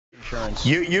Insurance.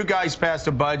 You guys passed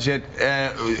a budget.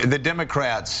 The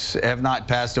Democrats have not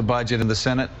passed a budget in the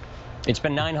Senate. It's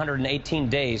been 918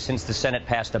 days since the Senate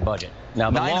passed a budget.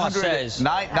 Now, the law says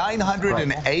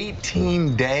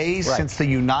 918 days Right. since the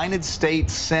United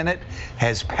States Senate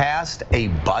has passed a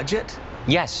budget?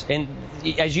 Yes, and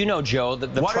as you know, Joe, the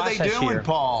what process are they doing, here,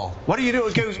 Paul? What are you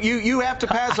doing? Because you have to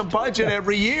pass a budget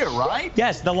every year, right?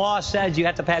 Yes, the law says you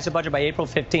have to pass a budget by April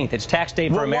 15th. It's tax day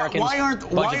for Americans. Why aren't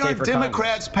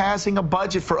Democrats passing a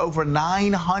budget for over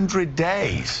 900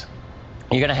 days?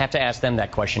 You're going to have to ask them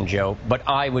that question, Joe. But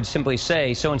I would simply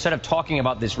say, so instead of talking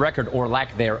about this record or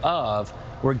lack thereof,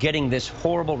 we're getting this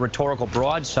horrible rhetorical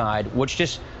broadside, which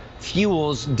just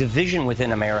fuels division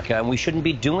within America, and we shouldn't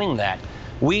be doing that.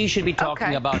 We should be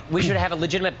talking about, we should have a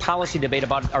legitimate policy debate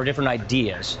about our different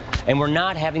ideas. And we're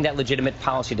not having that legitimate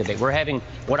policy debate. We're having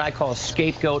what I call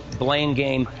scapegoat, blame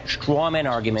game, straw man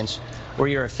arguments, where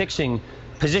you're affixing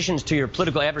positions to your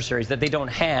political adversaries that they don't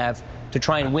have to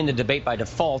try and win the debate by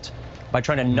default, by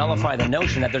trying to nullify the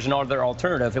notion that there's another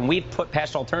alternative. And we've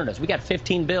passed alternatives. We got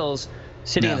 15 bills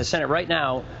sitting in the Senate right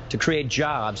now to create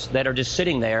jobs that are just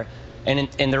sitting there. And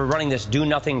they're running this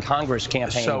do-nothing Congress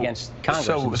campaign against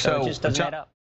Congress. So it just doesn't add up.